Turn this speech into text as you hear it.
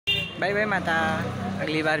Bye bye माता,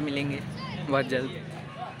 अगली बार मिलेंगे बहुत जल्द।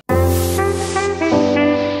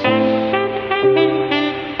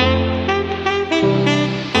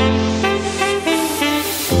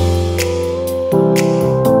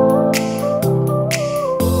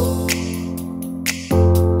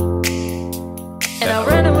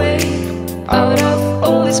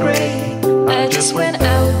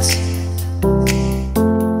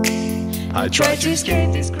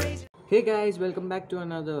 Hey guys, welcome back to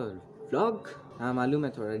another vlog। हाँ मालूम है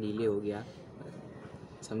थोड़ा डिले हो गया,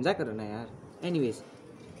 समझा करो ना यार। एनीवेज,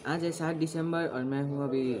 आज है 7 दिसंबर और मैं हूँ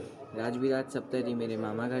अभी राजविराज सप्तरी मेरे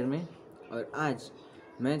मामा घर में, और आज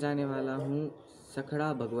मैं जाने वाला हूँ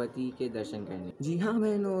सखड़ा भगवती के दर्शन करने। जी हाँ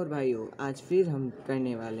बहनों और भाइयों, आज फिर हम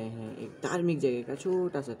करने वाले हैं एक धार्मिक जगह का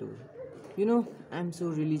छोटा सा tour. You know I am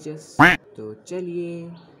so religious, तो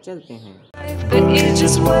चलिए चलते हैं।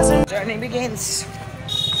 Journey begins.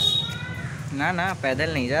 ना ना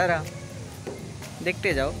पैदल नहीं जा रहा,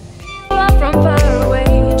 देखते जाओ।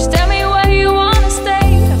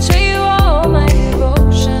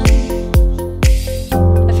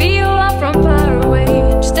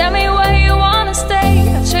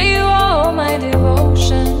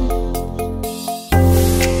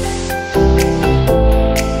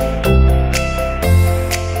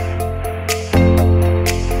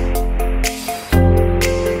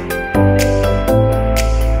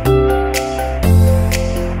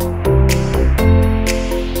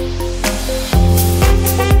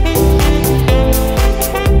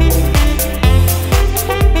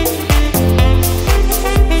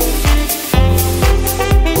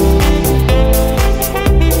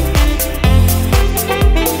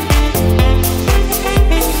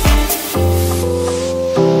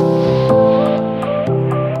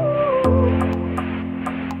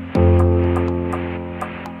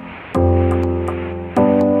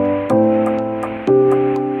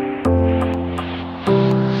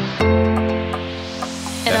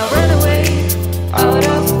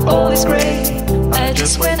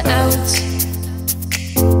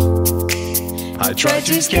 I tried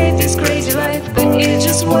to escape this crazy life, but it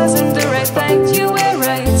just wasn't the right fact. You were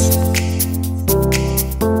right.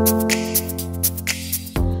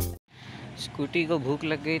 Scooty को भूख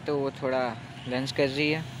लग गई तो वो थोड़ा लंच कर रही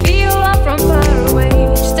है। Feel love from far away.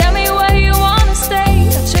 Just tell me where you wanna stay.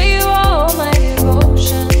 I'll show you all my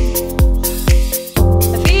devotion.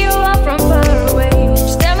 I feel love from far away.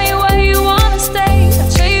 Just tell me where you wanna stay.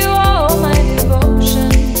 I'll show you all my devotion.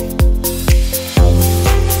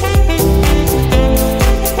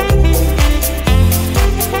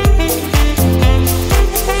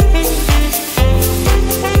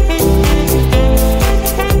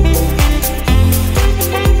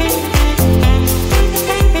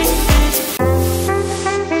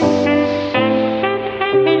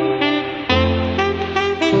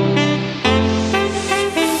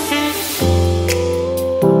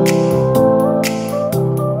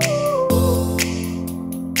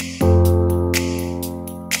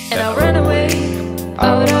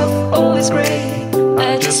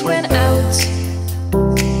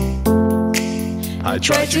 I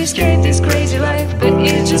tried to escape this crazy life, but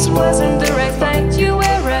it just wasn't the right fact. You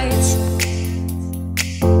were right.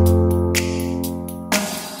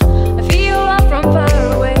 I feel love from far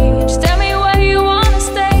away. Just tell me where you wanna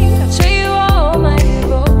stay. I'll show you all my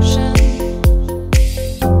devotion.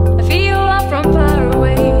 I feel love from far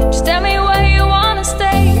away. Just tell me where you wanna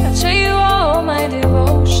stay. I'll show you all my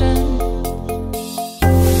devotion.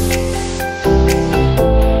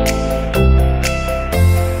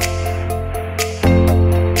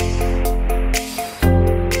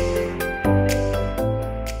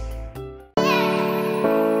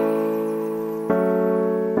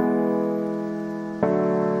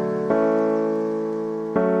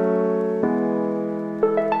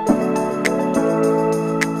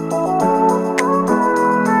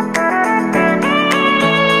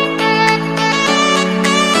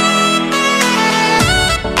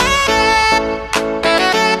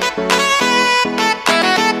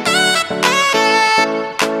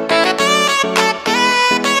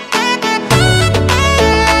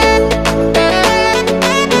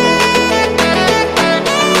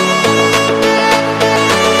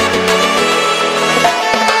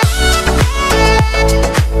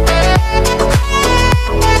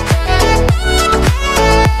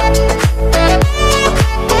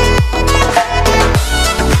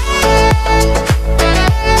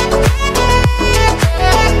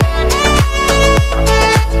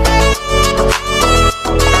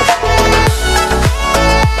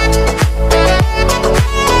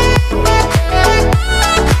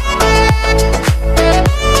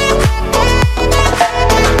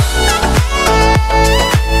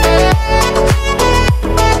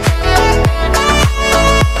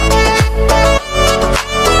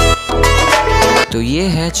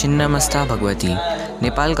 Chhinnamasta Bhagwati,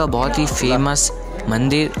 Nepal का बहुत ही famous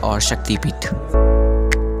मंदिर और शक्तिपीठ।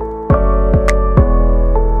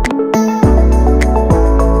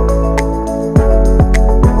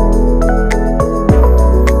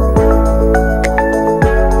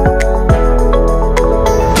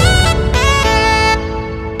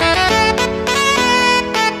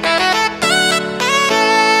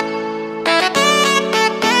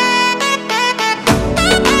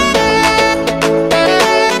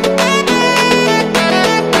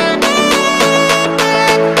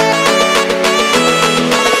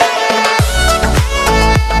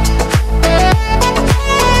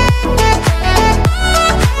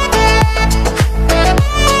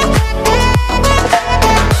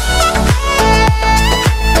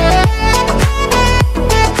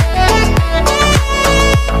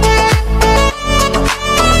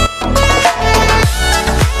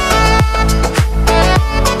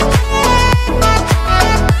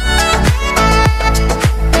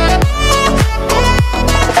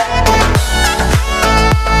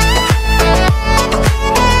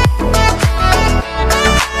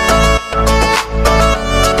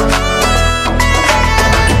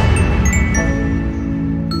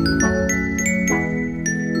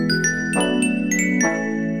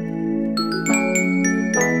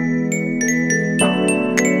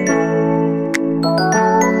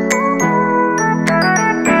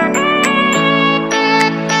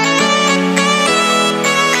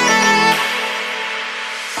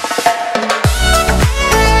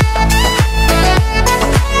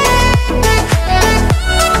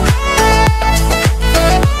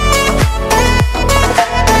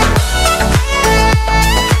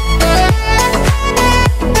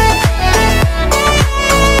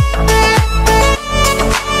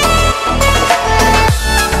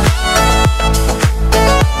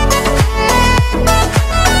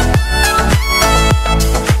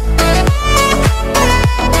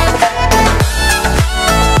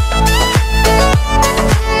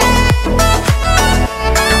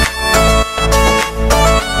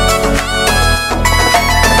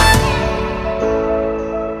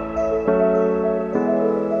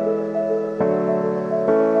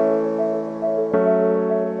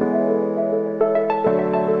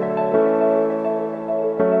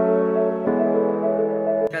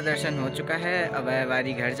 दर्शन हो चुका है, अब है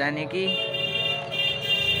बारी घर जाने की।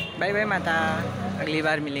 बाय बाय माता, अगली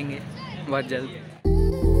बार मिलेंगे बहुत जल्द।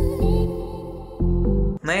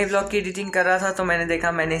 मैं ये व्लॉग की एडिटिंग कर रहा था तो मैंने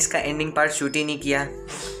देखा मैंने इसका एंडिंग पार्ट शूट ही नहीं किया,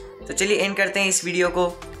 तो चलिए एंड करते हैं इस वीडियो को।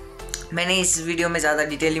 मैंने इस वीडियो में ज़्यादा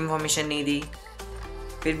डिटेल इन्फॉर्मेशन नहीं दी,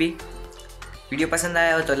 फिर भी वीडियो पसंद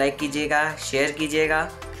आया हो तो लाइक कीजिएगा, शेयर कीजिएगा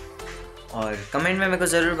और कमेंट में मेरे को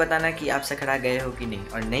ज़रूर बताना कि आप सखड़ा गए हो कि नहीं,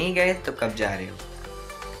 और नहीं गए तो कब जा रहे हो।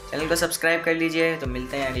 चैनल को सब्सक्राइब कर लीजिए। तो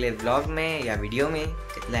मिलते हैं अगले व्लॉग में या वीडियो में।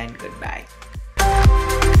 Till then good bye.